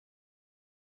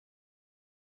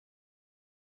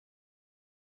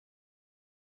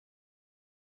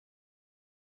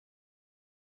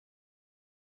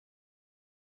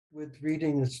with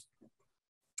reading this,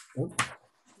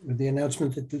 with the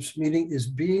announcement that this meeting is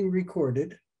being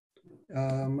recorded.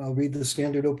 I'll read the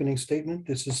standard opening statement.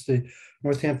 This is the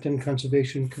Northampton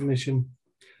Conservation Commission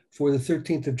for the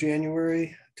 13th of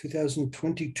January,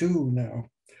 2022 now.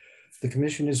 The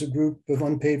commission is a group of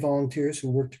unpaid volunteers who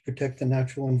work to protect the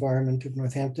natural environment of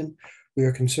Northampton. We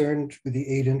are concerned with the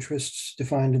 8 interests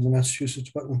defined in the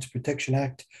Massachusetts Wetlands Protection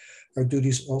Act. Our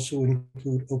duties also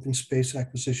include open space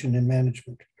acquisition and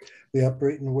management. We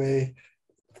operate in a way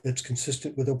that's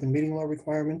consistent with open meeting law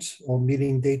requirements. All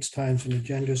meeting dates, times, and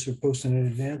agendas are posted in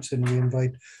advance, and we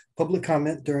invite public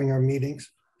comment during our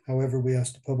meetings. However, we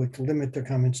ask the public to limit their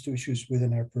comments to issues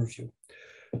within our purview.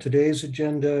 Today's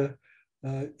agenda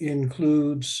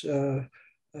includes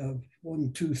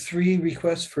 1, 2, 3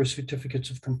 requests for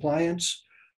certificates of compliance,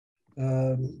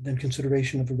 then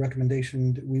consideration of a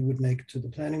recommendation that we would make to the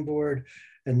planning board,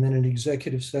 and then an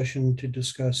executive session to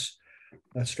discuss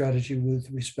a strategy with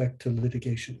respect to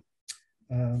litigation.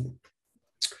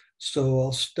 So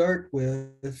I'll start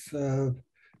with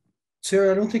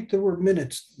Sarah. I don't think there were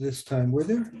minutes this time, were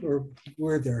there? Or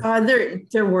were there?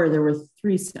 There were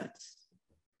 3 sets.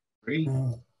 3.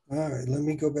 All right, let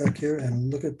me go back here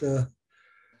and look at the.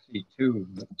 See 2.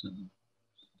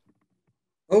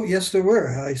 Oh, yes, there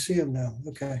were. I see them now.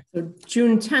 Okay. So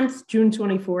June 10th, June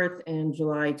 24th, and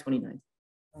July 29th.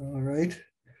 All right.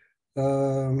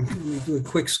 Let me do a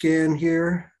quick scan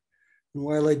here. And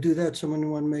while I do that, someone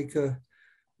want to make a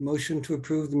motion to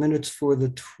approve the minutes for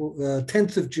the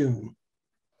 10th of June.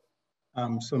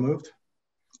 So moved.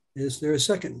 Is there a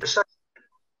second?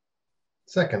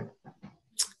 Second.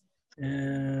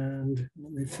 And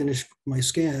let me finish my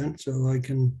scan so I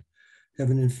can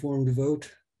have an informed vote.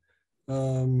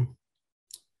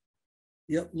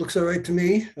 Yep, looks all right to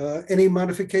me. Any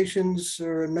modifications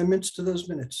or amendments to those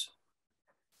minutes?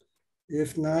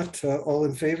 If not, all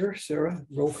in favor? Sarah,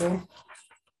 roll call.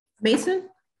 Mason?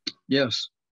 Yes.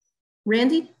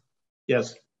 Randy?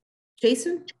 Yes.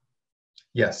 Jason?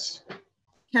 Yes.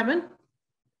 Kevin?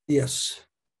 Yes.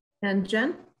 And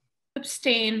Jen?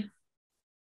 Abstain.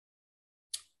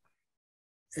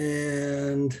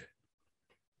 And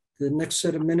the next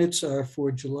set of minutes are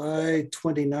for July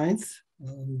 29th.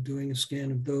 I'm doing a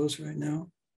scan of those right now.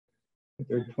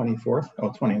 They're 24th. Oh,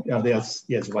 20. Oh, yes,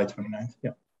 July 29th.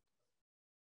 Yeah.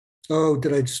 Oh,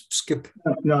 did I skip?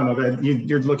 No,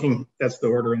 you're looking, that's the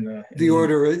order in the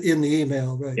order in the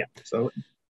email, right? Yeah. So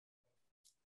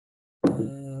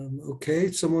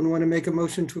okay, someone want to make a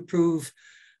motion to approve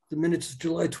the minutes of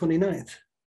July 29th?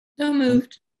 So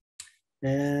moved.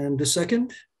 And a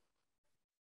second?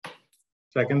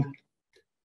 Second.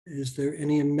 Is there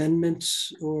any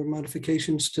amendments or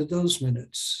modifications to those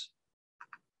minutes?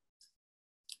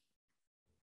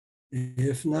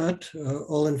 If not,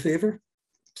 all in favor?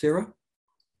 Sarah?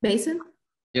 Mason?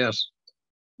 Yes.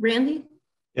 Randy?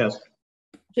 Yes.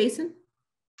 Jason?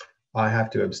 I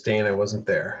have to abstain. I wasn't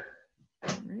there.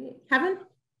 All right. Kevin?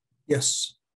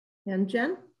 Yes. And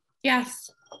Jen?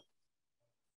 Yes.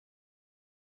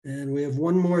 And we have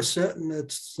one more set, and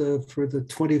that's for the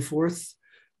 24th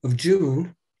of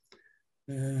June.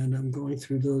 And I'm going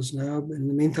through those now. In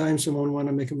the meantime, someone want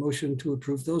to make a motion to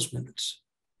approve those minutes?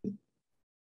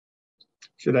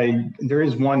 There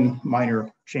is one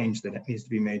minor change that needs to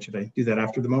be made. Should I do that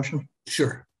after the motion?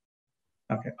 Sure.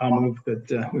 Okay, I'll move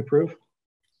that we approve.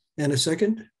 And a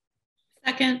second?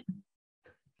 Second.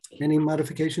 Any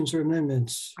modifications or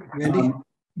amendments? Randy?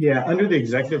 Yeah, under the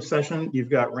executive session,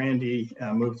 you've got Randy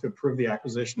move to approve the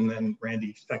acquisition, then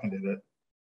Randy seconded it.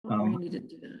 Randy didn't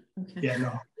do that. Okay. Yeah,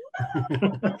 no.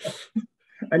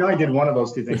 I know I did one of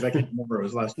those 2 things. I can't remember, it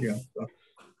was last year. So.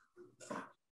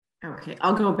 Okay,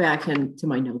 I'll go back to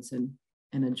my notes and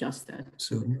adjust that.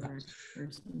 So,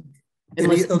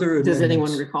 Unless, other does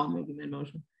anyone recall making that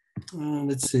motion?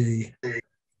 Let's see. To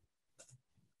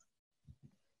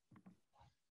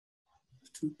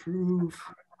approve.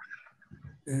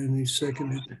 And he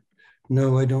seconded.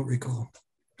 No, I don't recall.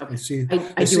 Okay. I see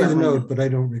the note, but I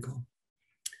don't recall.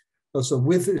 Also,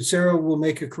 with Sarah will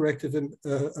make a corrective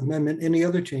amendment. Any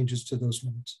other changes to those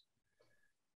minutes?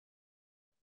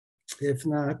 If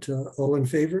not, all in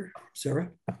favor?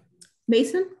 Sarah?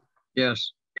 Mason?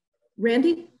 Yes.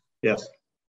 Randy? Yes.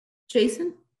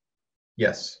 Jason?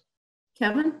 Yes.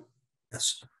 Kevin?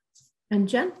 Yes. And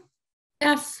Jen?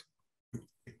 Yes.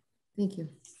 Thank you.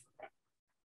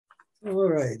 All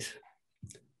right.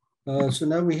 So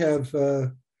now we have,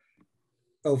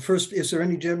 first, is there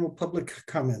any general public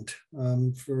comment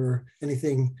for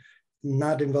anything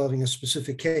not involving a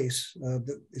specific case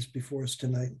that is before us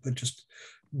tonight, but just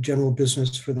general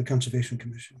business for the Conservation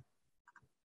Commission?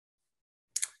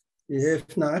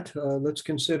 If not, let's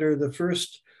consider the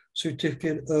first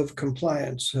certificate of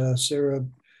compliance. Sarah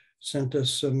sent us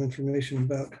some information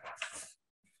about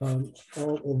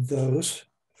all of those.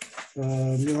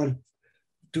 You want to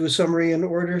do a summary in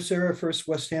order, Sarah? First,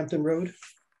 West Hampton Road.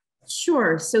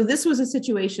 Sure. So this was a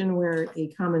situation where a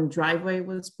common driveway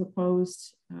was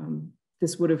proposed.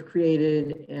 This would have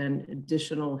created an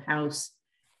additional house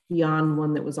beyond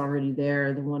one that was already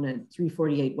there. The one at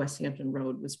 348 West Hampton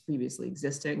Road was previously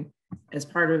existing. As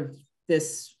part of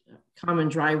this common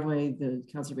driveway, the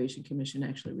Conservation Commission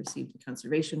actually received a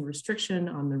conservation restriction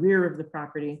on the rear of the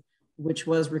property, which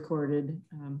was recorded,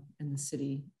 and the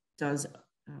city does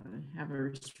have a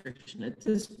restriction at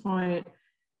this point.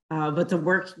 But the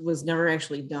work was never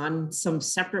actually done. Some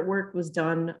separate work was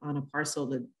done on a parcel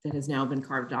that has now been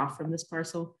carved off from this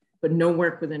parcel, but no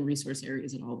work within resource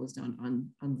areas at all was done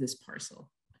on this parcel.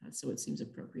 So it seems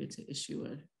appropriate to issue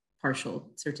a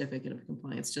partial certificate of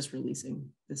compliance, just releasing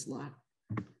this lot.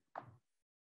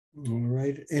 All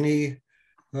right. Any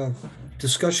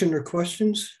discussion or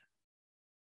questions?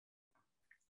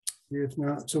 If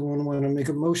not, someone want to make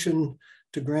a motion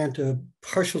to grant a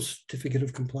partial certificate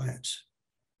of compliance?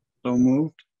 So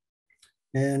moved.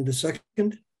 And a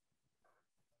second?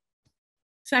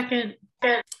 Second.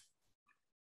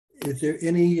 Is there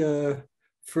any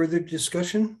further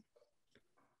discussion?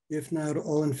 If not,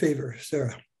 all in favor,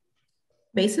 Sarah?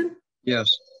 Mason, Yes.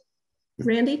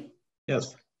 Randy,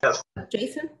 Yes.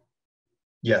 Jason,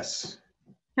 Yes.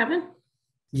 Kevin,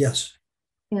 Yes.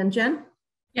 and Jen?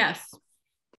 Yes. All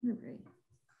right.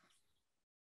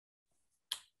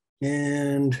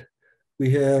 And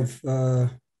we have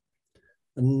a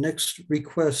next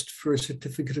request for a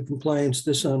certificate of compliance,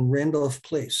 this on Randolph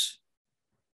Place.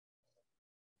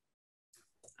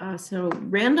 So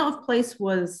Randolph Place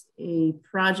was a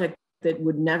project that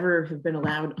would never have been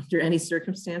allowed under any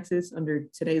circumstances under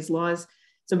today's laws.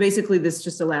 So basically this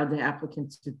just allowed the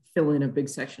applicant to fill in a big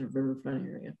section of riverfront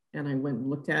area. And I went and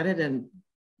looked at it and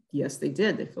yes, they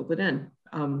did, they filled it in.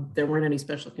 There weren't any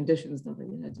special conditions,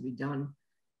 nothing that had to be done.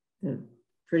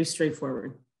 Pretty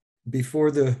straightforward. Before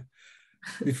the,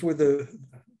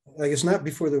 I guess not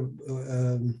before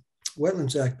the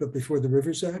Wetlands Act, but before the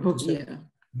Rivers Act? Oh, yeah,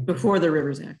 before the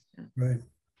Rivers Act. Yeah. Right.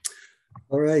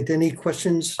 All right, any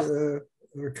questions or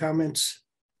comments?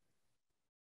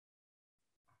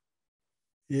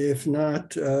 If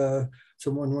not,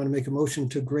 someone want to make a motion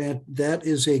to grant, that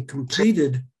is a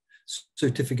completed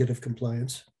certificate of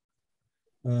compliance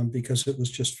because it was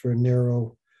just for a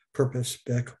narrow purpose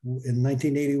back in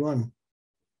 1981.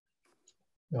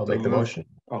 I'll make the motion.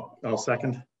 I'll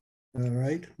second. All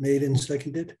right, made and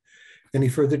seconded. Any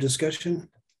further discussion?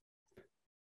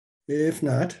 If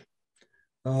not,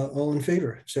 all in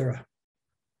favor, Sarah?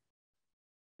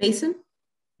 Mason,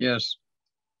 Yes.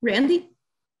 Randy,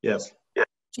 Yes.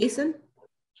 Jason,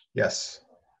 Yes.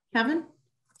 Kevin,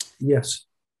 Yes.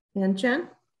 and Jen?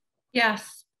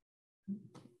 Yes.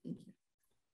 Thank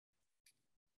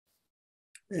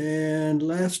you. And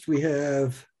last we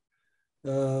have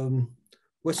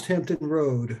West Hampton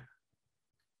Road.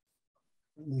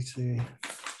 Let me see.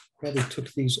 Probably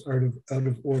took these out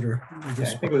of order. I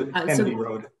think it was Kennedy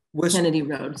Road. Kennedy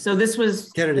Road. So this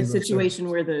was Kennedy a Road, sorry. situation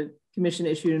where the commission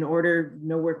issued an order,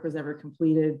 no work was ever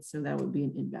completed, so that would be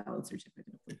an invalid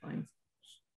certificate of compliance.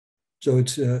 So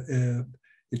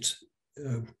it's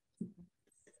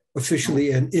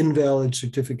officially an invalid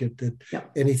certificate that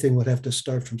Yep. anything would have to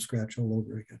start from scratch all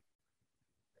over again.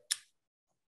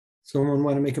 Someone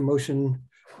want to make a motion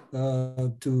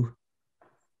to,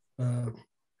 I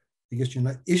guess you're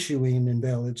not issuing an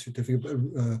invalid certificate,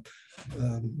 but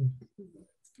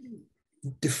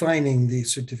defining the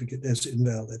certificate as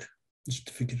invalid, the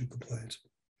certificate of compliance.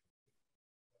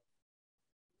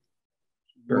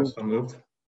 Sure, so moved.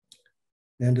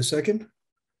 And a second?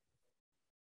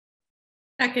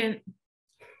 Second.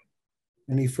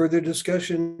 Any further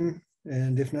discussion?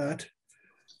 And if not,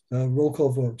 roll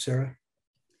call vote, Sarah?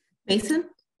 Mason,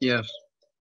 Yes.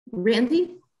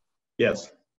 Randy,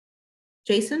 Yes.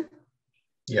 Jason,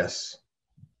 Yes.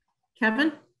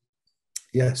 Kevin,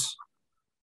 Yes.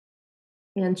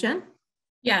 and Jen?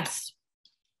 Yes.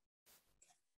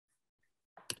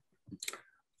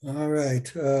 All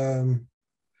right.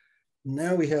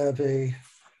 Now we have a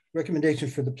recommendation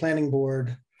for the planning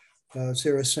board.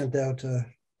 Sarah sent out a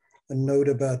note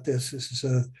about this. This is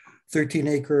a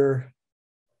 13-acre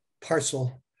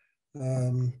parcel.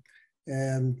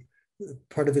 And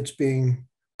part of it's being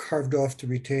carved off to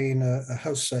retain a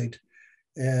house site.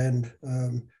 And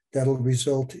that'll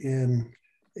result in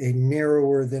a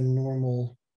narrower than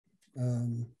normal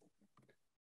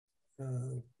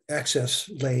access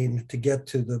lane to get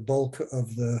to the bulk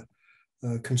of the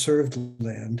conserved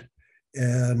land.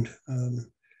 And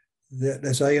that,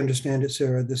 as I understand it,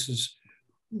 Sarah, this is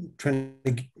trying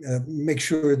to make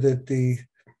sure that the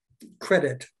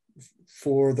credit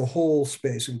for the whole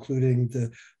space, including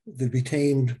the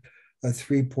retained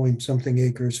 3-point-something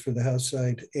acres for the house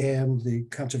site and the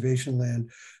conservation land,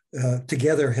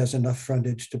 together has enough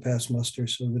frontage to pass muster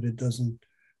so that it doesn't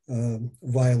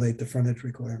violate the frontage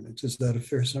requirements. Is that a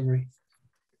fair summary?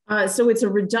 So it's a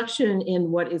reduction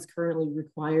in what is currently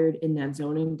required in that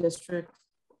zoning district.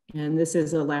 And this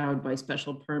is allowed by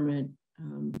special permit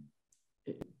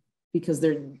because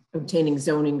they're obtaining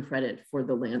zoning credit for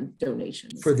the land donation.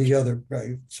 For the other,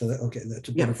 right. So that, okay, that's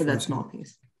a yeah, for that small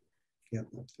piece. Yeah,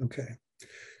 okay.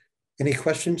 Any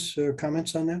questions or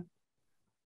comments on that?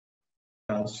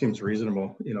 Seems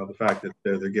reasonable, you know, the fact that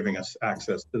they're giving us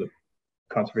access to the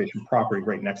conservation property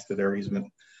right next to their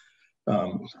easement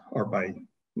or by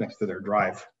next to their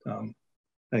drive. I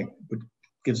think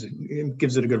gives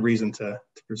it a good reason to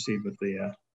proceed with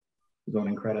the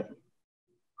zoning credit.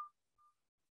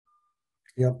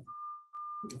 Yep.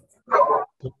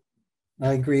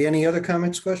 I agree. Any other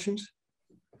comments, questions?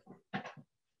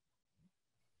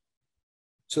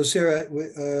 So Sarah,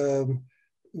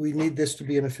 we need this to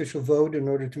be an official vote in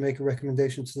order to make a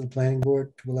recommendation to the planning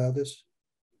board to allow this?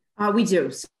 We do.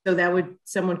 So that would,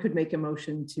 someone could make a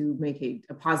motion to make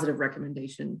a positive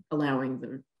recommendation allowing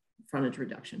the frontage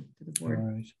reduction to the board. All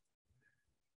right.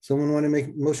 Someone want to make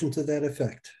a motion to that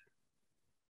effect?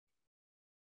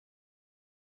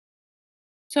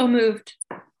 So moved.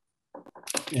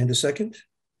 And a second?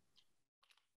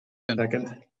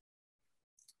 Second.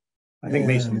 I think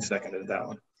Mason seconded that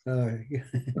one. All right.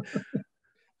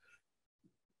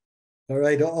 All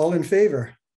right, all in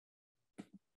favor?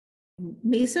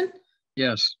 Mason?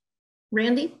 Yes.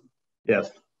 Randy? Yes.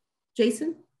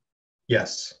 Jason?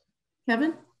 Yes.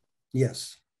 Kevin?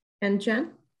 Yes. And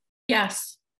Jen?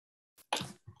 Yes. Okay,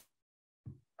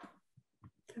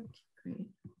 great.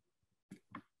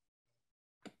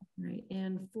 All right,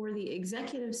 and for the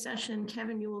executive session,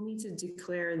 Kevin, you will need to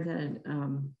declare that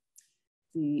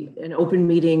an open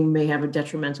meeting may have a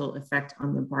detrimental effect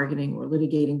on the bargaining or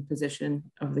litigating position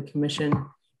of the commission.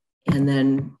 And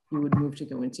then you would move to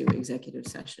go into executive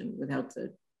session without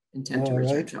the intent to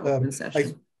return to open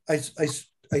session.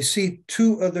 I see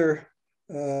two other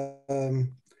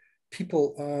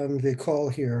people on the call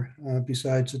here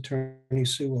besides Attorney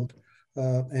Sewell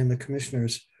and the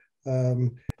commissioners.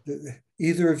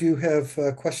 Either of you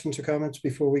have questions or comments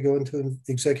before we go into an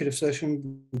executive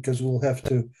session? Because we'll have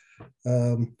to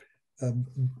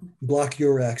block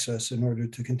your access in order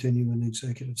to continue an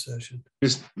executive session.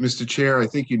 Mr. Chair, I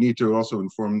think you need to also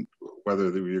inform whether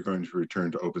you're going to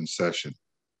return to open session.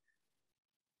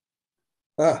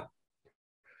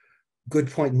 Good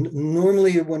point.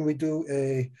 Normally when we do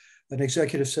an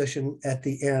executive session at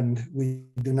the end, we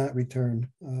do not return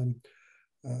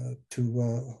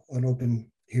to an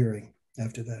open hearing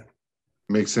after that.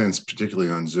 Makes sense, particularly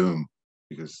on Zoom,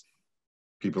 because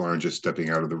people aren't just stepping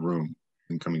out of the room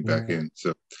and coming back in.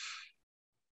 So,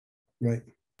 right.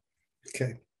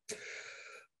 Okay.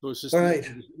 So it's just all right.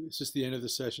 It's just the end of the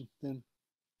session then.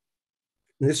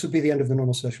 This would be the end of the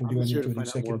normal session. I'm here to find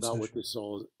out more about what this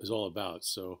is all about.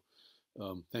 So,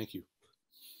 thank you.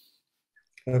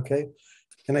 Okay.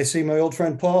 And I see my old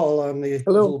friend Paul on the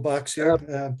little box here.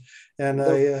 And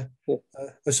I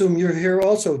assume you're here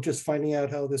also just finding out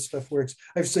how this stuff works.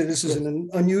 I have to say this is an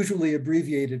unusually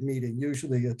abbreviated meeting.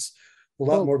 Usually it's a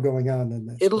lot more going on than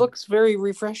this. It looks very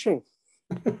refreshing.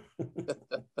 All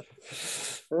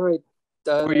right.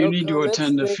 Well, you need to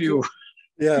attend a few.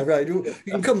 Yeah, right. You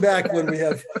can come back when we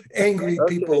have angry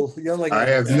people yelling. I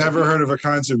have never heard of a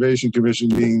conservation commission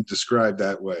being described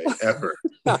that way, ever.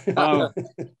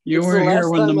 You were here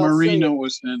when the marina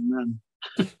was in then.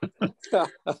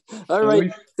 All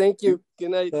right. Thank you. Good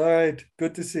night. All right.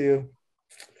 Good to see you.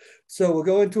 So we'll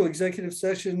go into executive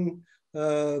session.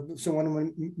 Someone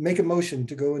will make a motion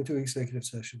to go into executive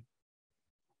session.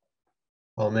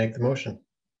 I'll make the motion.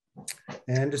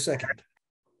 And a second.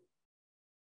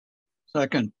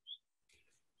 Second.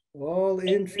 All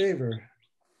in favor.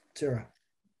 Sarah?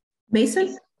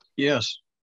 Mason? Yes.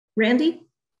 Randy?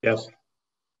 Yes.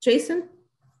 Jason?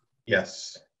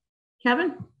 Yes.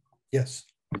 Kevin? Yes.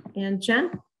 And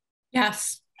Jen?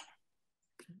 Yes.